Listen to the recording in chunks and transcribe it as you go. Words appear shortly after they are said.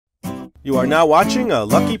You are now watching a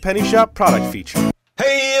Lucky Penny Shop product feature.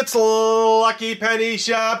 Hey, it's Lucky Penny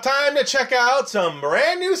Shop. Time to check out some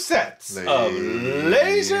brand new sets of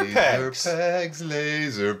laser pegs.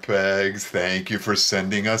 Laser pegs. Thank you for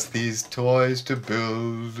sending us these toys to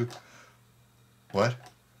build. What?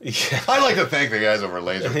 Yeah. I'd like to thank the guys over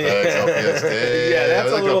Laser Pegs. Yeah, that's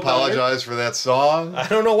I'd like a little to apologize for that song. I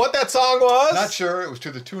don't know what that song was. Not sure. It was to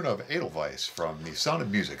the tune of Edelweiss from the Sound of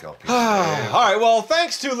Music LP. All right, well,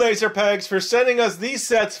 thanks to Laser Pegs for sending us these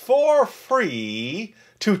sets for free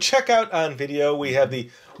to check out on video. We have the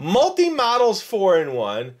Multi-Models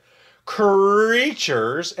 4-in-1,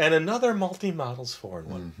 Creatures, and another Multi-Models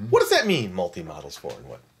 4-in-1. What does that mean, Multi-Models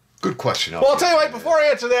 4-in-1? Good question. Well, I'll tell you what, before I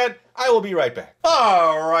answer that, I will be right back.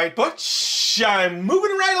 All right, Butch, I'm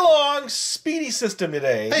moving right along. Speedy system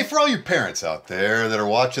today. Hey, for all you parents out there that are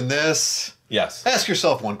watching this, Yes. ask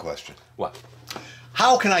yourself one question. What?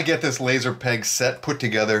 How can I get this laser peg set put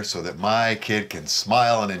together so that my kid can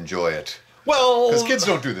smile and enjoy it? Well, Because kids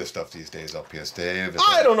don't do this stuff these days, LPS Dave.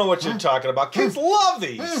 I don't know what you're talking about. Kids love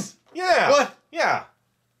these. Yeah. What? Yeah.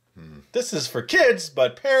 This is for kids,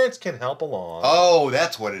 but parents can help along. Oh,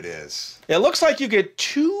 that's what it is. It looks like you get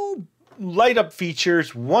 2 light-up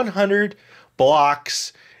features, 100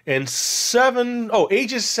 blocks, and ages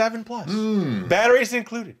 7+. Batteries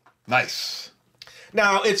included. Nice.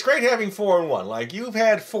 Now, it's great having 4-in-1. Like, you've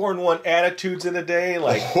had 4-in-1 attitudes in a day,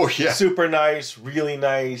 like super nice, really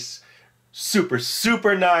nice, super,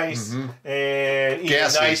 super nice, and even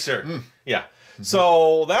Gassy. nicer. Yeah.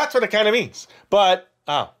 So that's what it kind of means. But,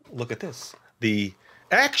 look at this. The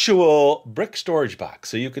actual brick storage box.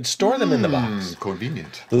 So you could store them in the box.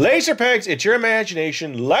 Convenient. Laser pegs, it's your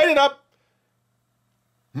imagination. Light it up.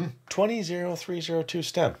 20302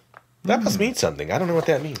 STEM. That must mean something. I don't know what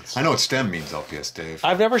that means. I know what STEM means, LPS Dave.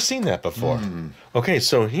 I've never seen that before. Okay,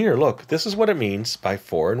 so here, look. This is what it means by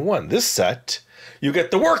 4-in-1. This set, you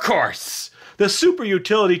get the workhorse, the super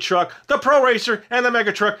utility truck, the pro racer, and the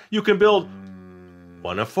mega truck. You can build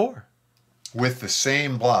one of 4. With the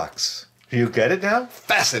same blocks. You get it now?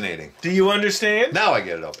 Fascinating. Do you understand? Now I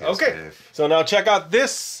get it, LPS Okay, Dave. so now check out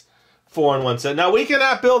this 4-in-1 set. Now, we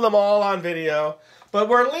cannot build them all on video, but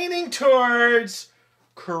we're leaning towards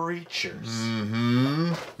creatures.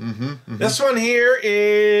 This one here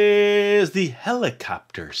is the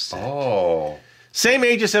helicopter set. Oh. Same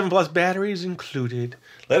ages 7+, batteries included.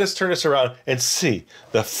 Let us turn this around and see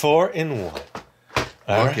the 4-in-1.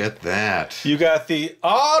 Look at that. You got the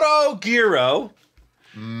Auto Gyro,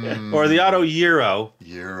 or the Auto Euro,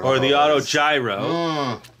 or the Auto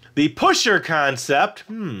Gyro. The Pusher concept.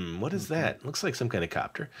 What is that? Looks like some kind of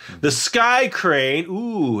copter. The Sky Crane.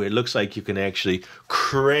 Ooh, it looks like you can actually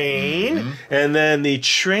crane. And then the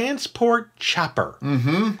Transport Chopper.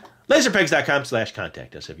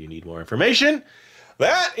 Laserpegs.com/contact us if you need more information.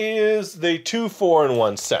 That is the 2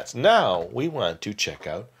 4-in-1 sets. Now we want to check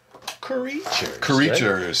out Creatures.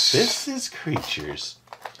 Creatures. Right? This is Creatures.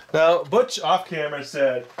 Now, Butch off camera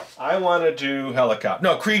said, I want to do helicopter.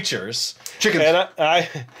 No, Creatures. Chickens. And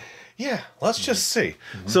yeah, let's just see.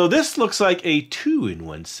 So this looks like a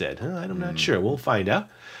 2-in-1 set. Huh? I'm not sure. We'll find out.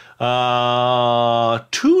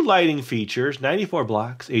 2 lighting features, 94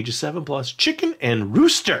 blocks, ages 7+, chicken and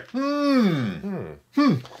rooster.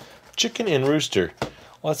 Chicken and rooster.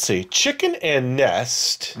 Let's see. Chicken and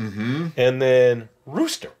nest, and then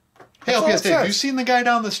rooster. Hey, That's all it LPS Dave, have you says. seen the guy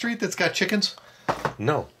down the street that's got chickens?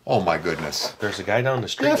 No. Oh, my goodness. There's a guy down the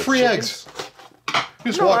street Yeah, with free chickens. eggs.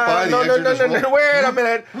 You just walk by the eggs. No. Wait a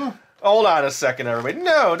minute. Hold on a second, everybody.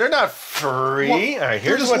 No, they're not free. Well, All right,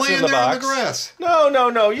 here's just what's laying in the there box. in the grass.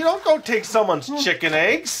 No. You don't go take someone's chicken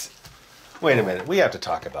eggs. Wait a minute. We have to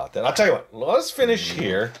talk about that. I'll tell you what. Let's finish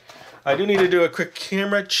here. I do need to do a quick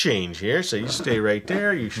camera change here, so you stay right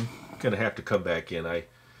there. You're going to have to come back in. I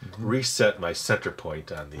reset my center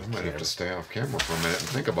point on the I might have camera. to stay off camera for a minute and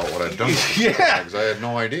think about what I've done with these Yeah. eggs. I had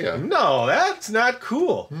no idea. No, that's not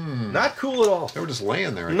cool. Not cool at all. They were just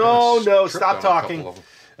laying there. I No, kinda tripped stop on a couple talking. of them.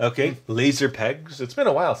 Okay, laser pegs. It's been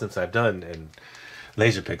a while since I've done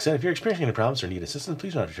laser pegs. And if you're experiencing any problems or need assistance,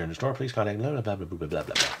 please do not return to the store. Please contact blah blah blah blah blah blah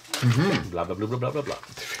blah blah blah blah blah blah blah.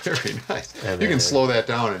 Very nice. And You then- can slow that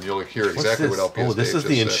down and you'll hear exactly what LPS Oh, this Dave is the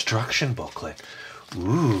just said. instruction booklet.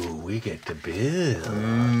 Ooh, we get to build.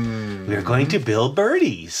 We're going to build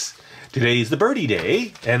birdies. Today's the birdie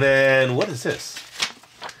day. And then, what is this?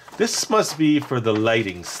 This must be for the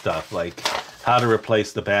lighting stuff, like how to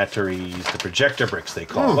replace the batteries, the projector bricks they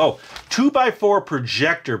call them. Oh, 2x4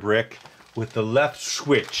 projector brick with the left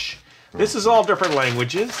switch. This is all different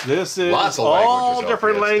languages. This is Lots of all languages,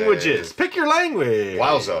 different LPS languages. Dave. Pick your language.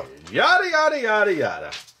 Wowza. Yada, yada, yada,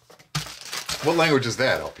 yada. What language is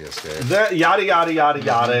that, LPS Dave? That yada yada yada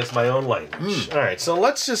yada is my own language. All right, so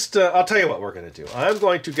let's just, I'll tell you what we're going to do. I'm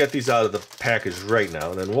going to get these out of the package right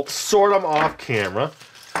now, and then we'll sort them off camera.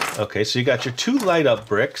 Okay, so you got your 2 light up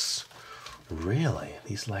bricks. Really?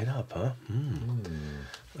 These light up, huh?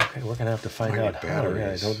 Okay, we're going to have to find out how.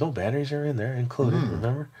 Yeah, no batteries are in there included,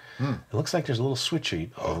 remember? It looks like there's a little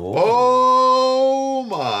switchy. Oh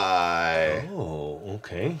my. Oh,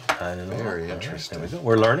 okay. I don't know. Very interesting. There we go.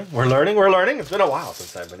 We're learning. We're learning. We're learning. It's been a while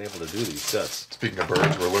since I've been able to do these sets. Speaking of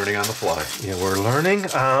birds, we're learning on the fly. Yeah, we're learning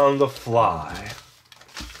on the fly.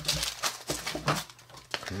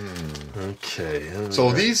 Okay.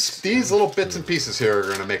 So these little bits and pieces here are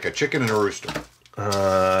going to make a chicken and a rooster.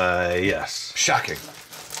 Yes. Shocking.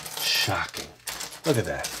 Shocking. Look at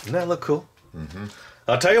that. Doesn't that look cool?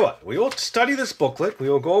 I'll tell you what. We will study this booklet. We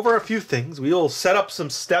will go over a few things. We will set up some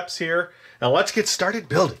steps here. And let's get started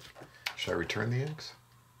building. Should I return the eggs?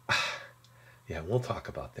 Yeah, we'll talk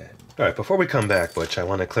about that. All right, before we come back, Butch, I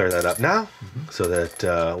want to clear that up now so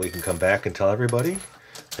that we can come back and tell everybody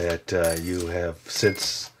that you have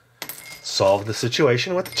since solved the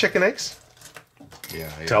situation with the chicken eggs. Yeah.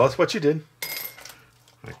 Tell us what you did.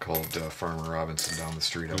 I called Farmer Robinson down the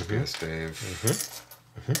street, LPS Dave.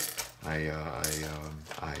 I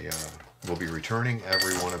will be returning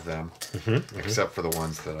every one of them, except for the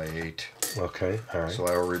ones that I ate. Okay, all right. So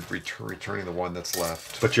I will be returning the one that's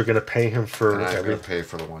left. But you're going to pay him for and I'm going to pay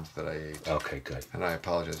for the ones that I ate. Okay, good. And I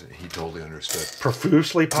apologize. He totally understood.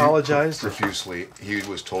 Profusely apologized? Profusely. He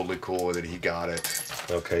was totally cool with it. He got it.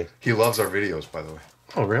 Okay. He loves our videos, by the way.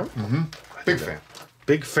 Oh, really? Big fan.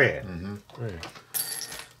 Big fan. Right.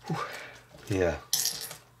 Yeah.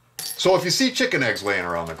 So if you see chicken eggs laying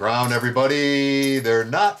around the ground, everybody, they're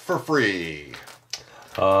not for free.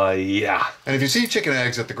 Yeah. And if you see chicken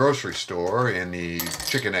eggs at the grocery store in the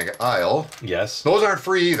chicken egg aisle, yes, those aren't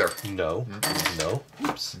free either. No. No.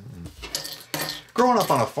 Oops. Growing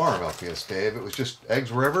up on a farm, LPS Dave, it was just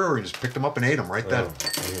eggs were everywhere. We just picked them up and ate them right then.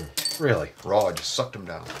 Really? Raw, just sucked them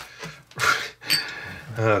down.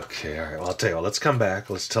 Okay, all right. Well, I'll tell you what. Let's come back.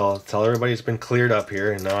 Let's tell everybody it's been cleared up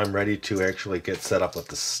here, and now I'm ready to actually get set up with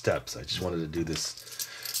the steps. I just wanted to do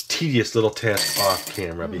this tedious little task off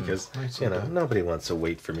camera because nobody wants to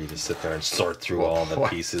wait for me to sit there and sort through all the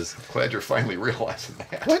pieces. I'm glad you're finally realizing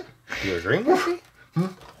that. What? You agreeing with me?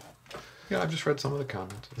 Yeah, I've just read some of the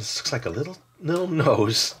comments. This looks like a little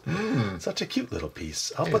nose. Such a cute little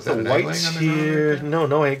piece. I'll put the an egg whites laying on the ground here. right there?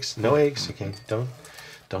 No eggs. No eggs. Okay,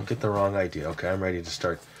 don't get the wrong idea. Okay, I'm ready to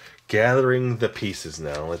start gathering the pieces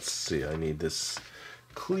now. Let's see. I need this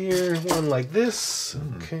clear one like this.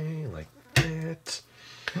 Okay, like that.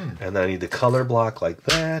 And then I need the color block like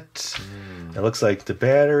that. It looks like the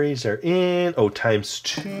batteries are in. Oh,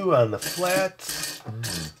 ×2 on the flat.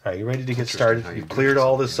 Are you ready to get started? You've cleared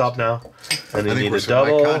all this up now. And then you need a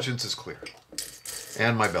double. My conscience is clear.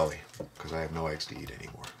 And my belly, because I have no eggs to eat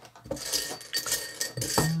anymore.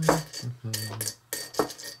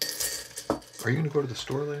 Are you going to go to the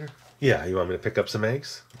store later? Yeah, you want me to pick up some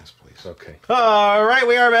eggs? Yes, please. Okay. All right,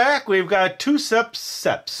 we are back. We've got 2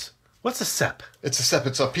 steps. What's a step? It's a step.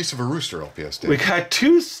 It's a piece of a rooster, LPS Dave. We got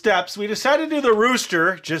 2 steps. We decided to do the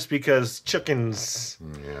rooster just because chickens...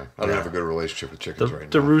 Yeah, I don't have a good relationship with chickens right now.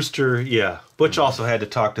 The rooster, yeah. Butch also had to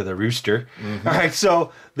talk to the rooster. All right,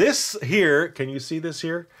 so this here, can you see this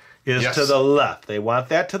here? Is to the left. They want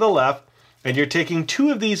that to the left. And you're taking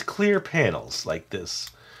 2 of these clear panels like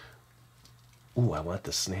this. Ooh, I want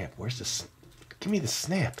the snap. Where's the... Give me the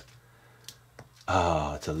snap.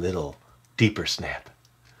 Oh, it's a little deeper snap.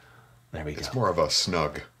 There we go. It's more of a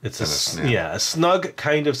snug than a snap. Yeah, a snug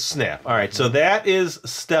kind of snap. All right, so that is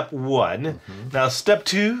step 1. Now, step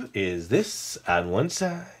 2 is this on one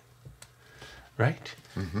side, right?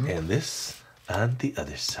 And this on the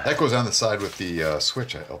other side. That goes on the side with the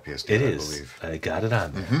switch at LPS. It I is. believe. I got it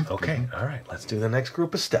on there. Okay, all right. Let's do the next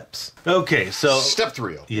group of steps. Okay, so... Step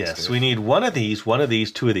 3. Yes, we need one of these,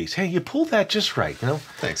 2 of these. Hey, you pulled that just right, you know?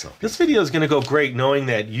 Thanks, LPS. This video is going to go great knowing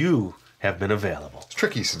that you have been available. It's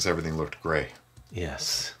tricky since everything looked gray.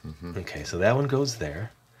 Yes. Okay, so that one goes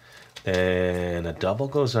there. And a double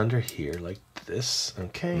goes under here like this.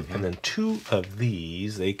 Okay, and then 2 of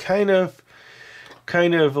these, they kind of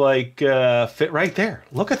like fit right there.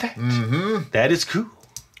 Look at that. That is cool.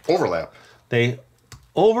 Overlap. They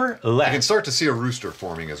overlap. I can start to see a rooster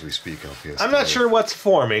forming as we speak, LPS. I'm not sure what's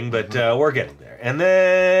forming, but we're getting there. And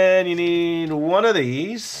then you need 1 of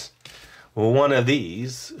these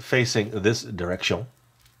facing this direction.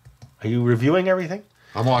 Are you reviewing everything?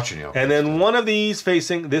 I'm watching you. And then 1 of these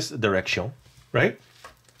facing this direction, right?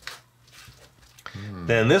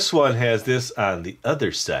 Then this one has this on the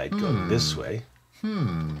other side going this way.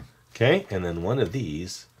 Can Okay, and then one of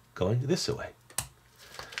these going this way.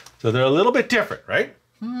 So they're a little bit different, right?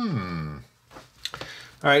 All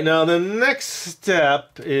right, now the next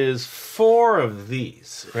step is 4 of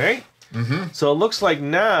these, right? So it looks like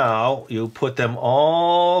now you put them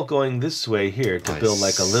all going this way here to build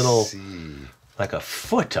like a little, like a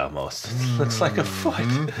foot almost. Looks like a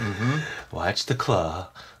foot. Watch the claw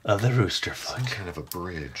of the rooster foot. Some kind of a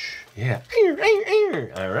bridge. Yeah.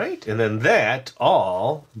 All right, and then that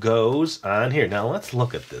all goes on here. Now let's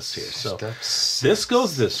look at this here. So this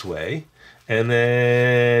goes this way. And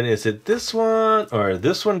then, is it this one? Or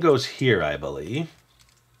this one goes here, I believe.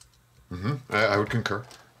 I would concur.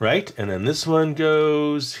 Right? And then this one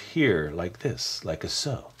goes here, like this, like a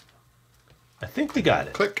so. I think we got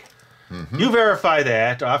it. Click. You verify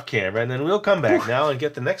that off camera, and then we'll come back now and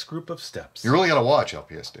get the next group of steps. You really got to watch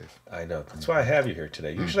LPS, Dave. I know. That's why I have you here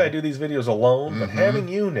today. Usually I do these videos alone, but having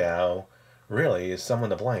you now really is someone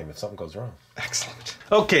to blame if something goes wrong. Excellent.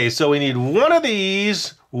 Okay, so we need one of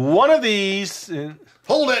these, and...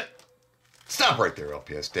 Hold it! Stop right there,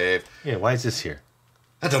 LPS Dave. Yeah, why is this here?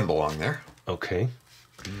 That doesn't belong there. Okay.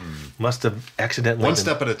 Must have accidentally... One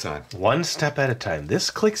step at a time. One step at a time. This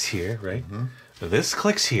clicks here, right? This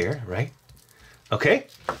clicks here, right? Okay.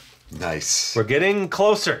 Nice. We're getting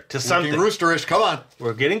closer to something. Looking roosterish. Come on.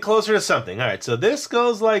 We're getting closer to something. All right, so this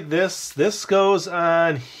goes like this. This goes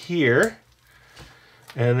on here.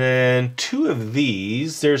 And then 2 of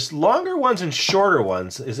these. There's longer ones and shorter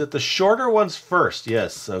ones. Is it the shorter ones first?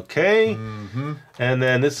 Yes. Okay. And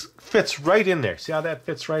then this fits right in there. See how that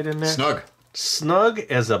fits right in there? Snug. Snug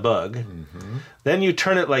as a bug. Then you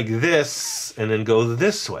turn it like this and then go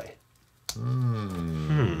this way.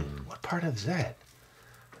 What part of that?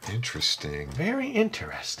 Interesting. Very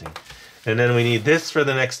interesting. And then we need this for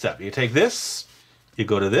the next step. You take this, you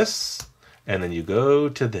go to this, and then you go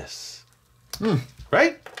to this.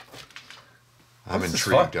 Right? I'm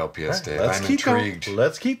intrigued, LPS Dave. I'm intrigued.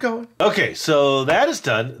 Let's keep going. Okay, so that is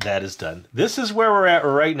done. That is done. This is where we're at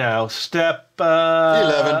right now. Step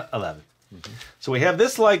 11. So we have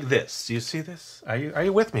this like this. Do you see this? Are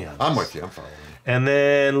you with me on this? I'm with you. I'm following you. And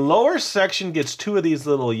then lower section gets 2 of these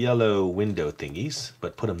little yellow window thingies,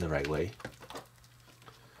 but put them the right way.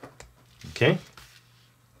 Okay.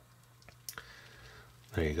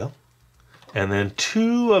 There you go. And then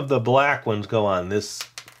 2 of the black ones go on this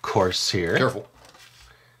course here. Careful.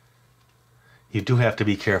 You do have to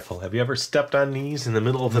be careful. Have you ever stepped on these in the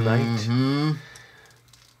middle of the night?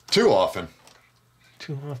 Too often.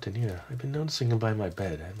 Too often, yeah. I've been noticing them by my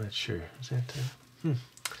bed. I'm not sure. Is that...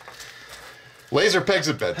 Laser pegs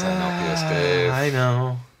at bedtime, LPS Dave. I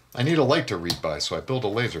know. I need a light to read by, so I build a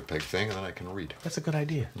laser peg thing, and then I can read. That's a good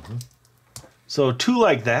idea. So 2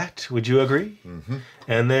 like that, would you agree?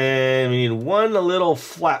 And then we need 1 little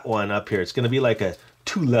flat one up here. It's going to be like a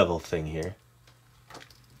 2-level thing here.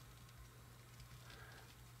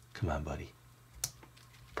 Come on, buddy.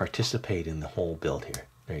 Participate in the whole build here.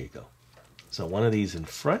 There you go. So 1 of these in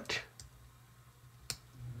front.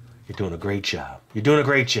 You're doing a great job. You're doing a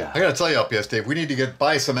great job. I gotta tell you, LPS Dave, we need to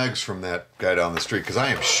buy some eggs from that guy down the street, because I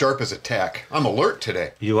am sharp as a tack. I'm alert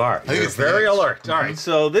today. You are. I think You're it's the very eggs. alert. All right,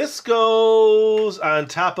 so this goes on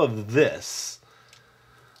top of this.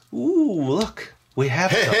 Ooh, look. We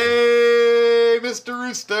have something. Hey, Mr.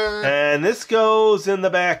 Rooster. And this goes in the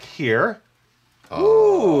back here.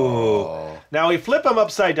 Oh. Ooh. Now we flip him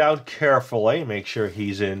upside down carefully. Make sure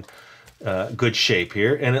he's in good shape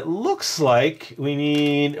here. And it looks like we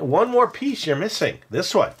need 1 more piece you're missing.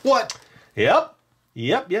 This one. What? Yep.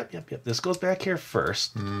 Yep. This goes back here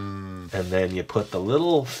first. And then you put the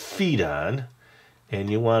little feet on. And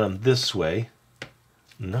you want them this way.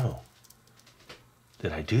 No.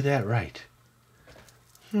 Did I do that right?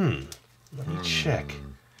 Let me check.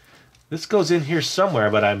 This goes in here somewhere,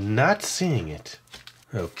 but I'm not seeing it.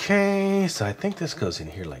 Okay, so I think this goes in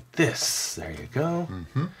here like this. There you go.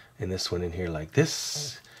 And this one in here like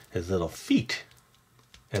this. His little feet.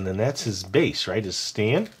 And then that's his base, right? His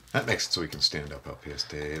stand. That makes it so he can stand up, LPS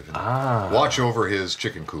Dave, and watch over his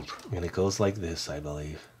chicken coop. And it goes like this, I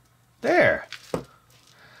believe. There.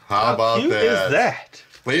 How about cute that? is that?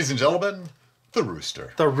 Ladies and gentlemen, the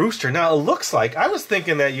rooster. The rooster. Now, it looks like, I was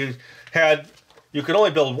thinking that you could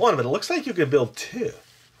only build 1, but it looks like you could build 2.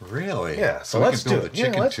 Really? Yeah, so we let's can do build it. the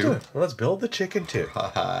chicken let's too. do it. Let's build the chicken too.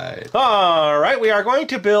 Right. All right, we are going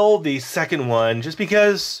to build the second one just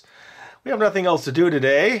because we have nothing else to do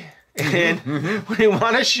today. And we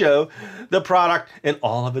want to show the product in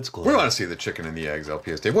all of its glory. We want to see the chicken and the eggs,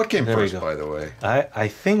 LPS Dave. What came There we first, go. by the way? I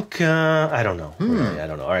think, I don't know. Really, I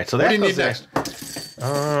don't know. All right, so What that do you goes need there. next?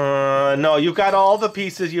 No, you've got all the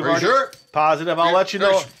pieces. You've Are you already sure? positive. I'll let you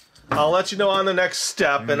know. I'll let you know on the next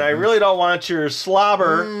step, and I really don't want your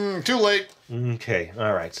slobber. Too late. Okay,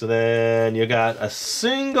 all right. So then you got a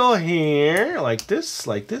single here, like this,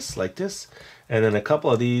 like this, like this, and then a couple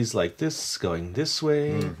of these like this going this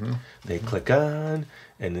way. They click on,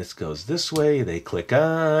 and this goes this way. They click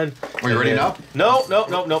on. Are you ready now? No.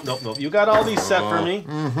 You got all these set for me.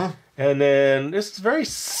 And then this is very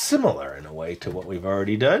similar in a way to what we've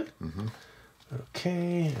already done.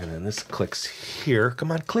 Okay, and then this clicks here. Come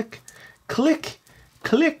on, click, click,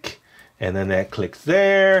 click. And then that clicks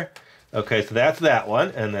there. Okay, so that's that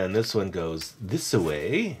one. And then this one goes this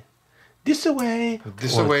away, this away.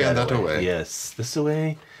 This away and that away. Yes, this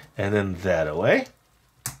away, and then that away.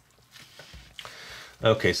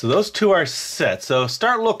 Okay, so those two are set. So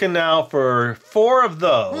start looking now for 4 of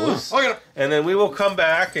those. And then we will come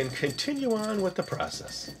back and continue on with the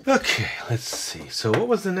process. Okay, let's see. So what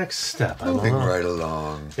was the next step? Moving right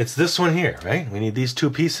along. It's this one here, right? We need these 2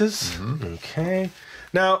 pieces. Okay.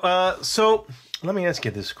 Now, so let me ask you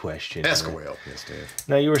this question. Ask away, LPS Dave.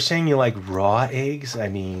 Now, you were saying you like raw eggs. I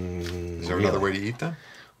mean... Is there another way to eat them?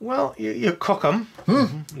 Well, you cook them.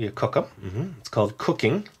 You cook them. It's called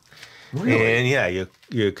cooking. Really? And yeah,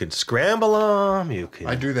 you could scramble them. You can.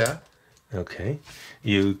 I do that. Okay.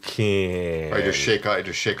 You can. I just shake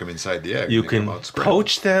them inside the egg. You can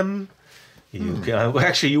poach them. You can. Well,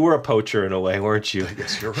 actually, you were a poacher in a way, weren't you? I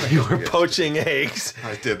guess you're right. You were poaching eggs.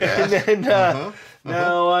 I did that. And then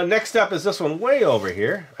now next up is this one way over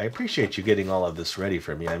here. I appreciate you getting all of this ready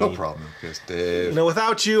for me. No problem, yes, Dave. You know,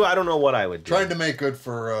 without you, I don't know what I would do. Trying to make good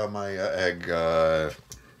for my egg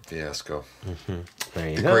fiasco. There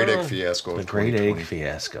you the go. Great Egg Fiasco. The Great Egg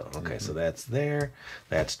Fiasco. Okay, so that's there.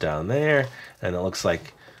 That's down there. And it looks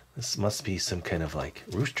like this must be some kind of like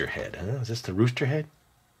rooster head, huh? Is this the rooster head?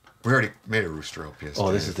 We already made a rooster LPS.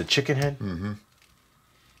 Oh, this is the chicken head?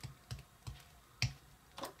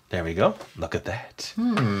 There we go. Look at that.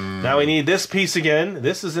 Now we need this piece again.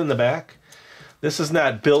 This is in the back. This is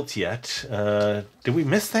not built yet. Did we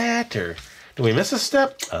miss that? Or did we miss a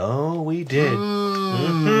step? Oh, we did.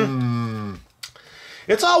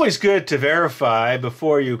 It's always good to verify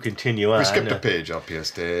before you continue on. We skipped a page,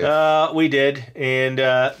 LPS Dave. We did, and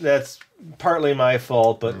that's partly my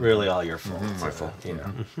fault, but really all your fault. My fault. You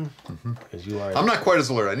know, because you are. I'm not quite as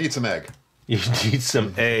alert. I need some egg. You need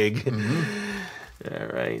some egg. All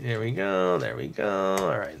right, there we go. There we go.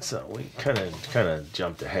 All right, so we kind of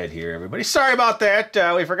jumped ahead here, everybody. Sorry about that.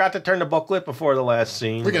 We forgot to turn the booklet before the last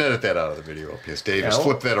scene. We can edit that out of the video, LPS Dave. Just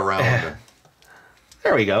flip that around.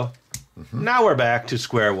 There we go. Now we're back to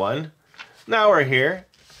square one. Now we're here.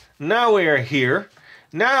 Now we are here.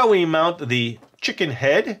 Now we mount the chicken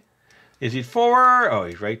head. Is he forward? Oh,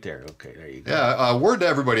 he's right there. Okay, there you go. Yeah, word to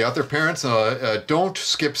everybody out there, parents, don't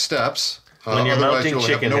skip steps. When you're mounting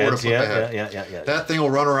chicken heads, yeah. That thing will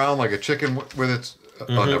run around like a chicken with its...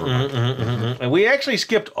 oh, never mind. And we actually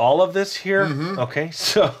skipped all of this here. Okay,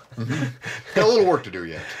 so... Got a little work to do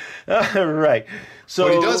yet. Right. So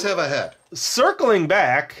but he does have a head. Circling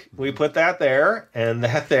back, we put that there and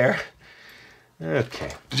that there.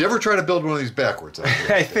 Okay. Did you ever try to build one of these backwards?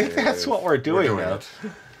 I think that's what we're doing now.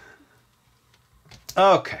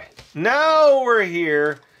 Okay. Now we're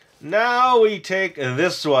here. Now we take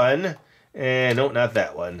this one. And no, not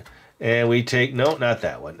that one. And we take, no, not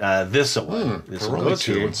that one. This one. This one goes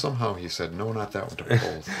here. And somehow he said, no, not that one to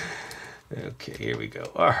both. Okay, here we go.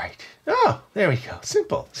 All right. Oh, there we go.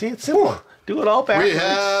 Simple. See, it's simple. Do it all backwards. We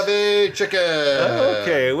have a chicken.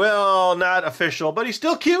 Okay, well, not official, but he's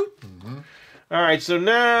still cute. All right, so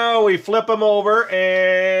now we flip him over,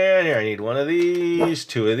 and here, I need one of these,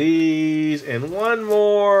 2 of these, and one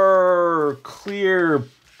more clear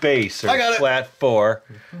base, or I got it. flat 4.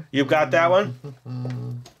 You've got that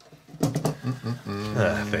one?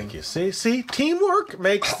 Thank you. See, teamwork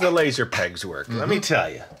makes the laser pegs work. Let me tell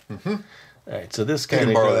you. All right, so this kind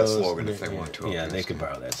of borrow goes, that slogan if they want to. Yeah, they can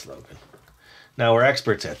borrow that slogan. Now, we're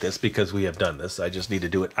experts at this because we have done this. I just need to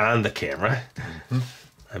do it on the camera.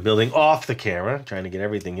 I'm building off the camera, trying to get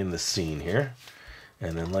everything in the scene here.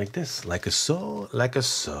 And then like this, like a so, like a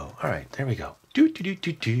so. All right, there we go. Do.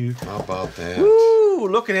 How about that? Woo,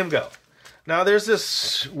 look at him go. Now, there's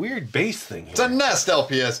this weird base thing here. It's a nest,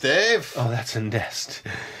 LPS Dave. Oh, that's a nest.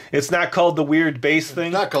 It's not called the weird base thing?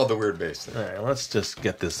 It's not called the weird base thing. All right, let's just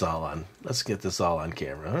get this all on. Let's get this all on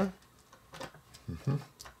camera, huh?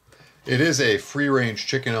 It is a free-range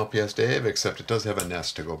chicken, LPS Dave, except it does have a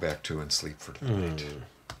nest to go back to and sleep for the night.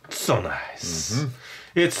 So nice.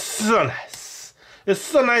 It's so nice. It's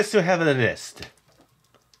so nice to have a nest.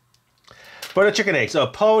 But a chicken egg. So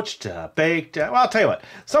poached, baked. Well, I'll tell you what.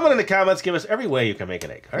 Someone in the comments give us every way you can make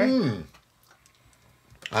an egg. All right?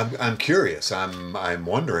 I'm curious. I'm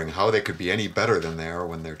wondering how they could be any better than they are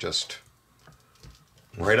when they're just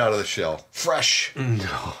right out of the shell, fresh,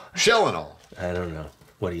 No. shell and all. I don't know.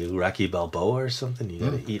 What are you, Rocky Balboa or something? You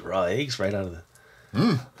gotta eat raw eggs right out of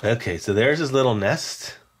the... Okay, so there's his little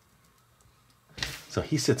nest. So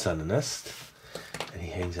he sits on the nest. And he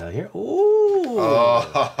hangs out here. Ooh!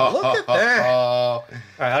 Look at that! All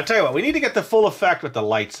right, I'll tell you what. We need to get the full effect with the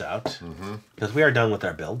lights out. Because we are done with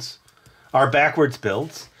our builds. Our backwards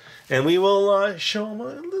builds. And we will show them a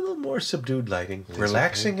little more subdued lighting.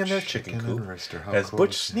 Relaxing in their chicken coop. As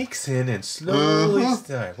Butch sneaks in and slowly... All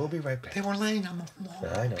right, we'll be right back. They were laying on the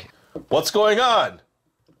floor. I know. What's going on?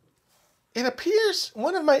 It appears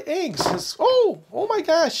one of my eggs has... Oh my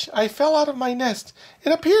gosh, I fell out of my nest.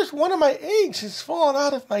 It appears one of my eggs has fallen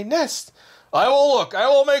out of my nest. I will look, I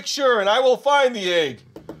will make sure, and I will find the egg.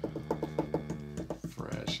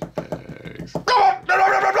 Fresh eggs.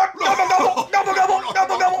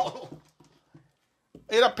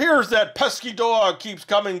 It appears that pesky dog keeps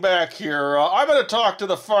coming back here. I'm going to talk to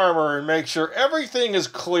the farmer and make sure everything is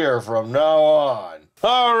clear from now on.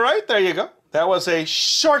 All right, there you go. That was a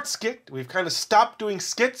short skit. We've kind of stopped doing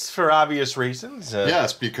skits for obvious reasons.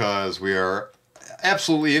 Yes, because we are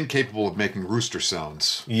absolutely incapable of making rooster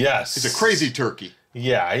sounds. Yes. He's a crazy turkey.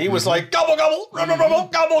 Yeah, he was like, gobble, gobble, gobble, gobble,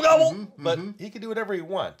 gobble, gobble. But he can do whatever he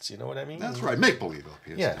wants, you know what I mean? That's right, make-believe.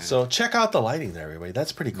 Yeah, so check out the lighting there, everybody.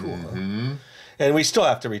 That's pretty cool. Huh? And we still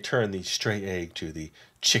have to return the stray egg to the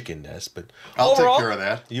chicken nest, but I'll overall, take care of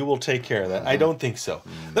that. You will take care of that. I don't think so.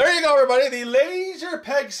 There you go, everybody. The laser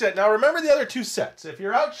peg set. Now, remember the other two sets. If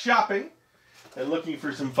you're out shopping and looking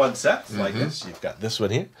for some fun sets like this, you've got this one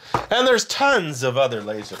here. And there's tons of other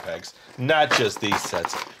laser pegs, not just these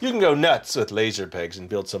sets. You can go nuts with laser pegs and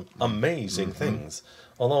build some amazing things.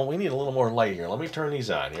 Although, we need a little more light here. Let me turn these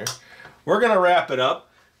on here. We're going to wrap it up.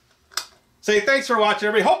 Say thanks for watching,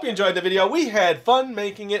 everybody. Hope you enjoyed the video. We had fun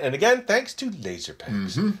making it. And again, thanks to laser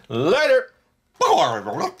pegs. Later.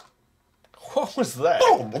 What was that?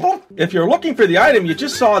 If you're looking for the item you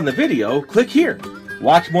just saw in the video, click here.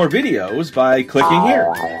 Watch more videos by clicking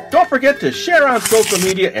here. Don't forget to share on social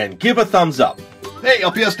media and give a thumbs up. Hey,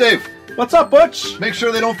 LPS Dave. What's up, Butch? Make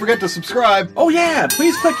sure they don't forget to subscribe. Oh yeah,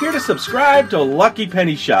 please click here to subscribe to Lucky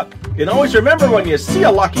Penny Shop. And always remember, when you see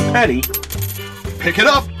a lucky penny, pick it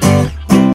up.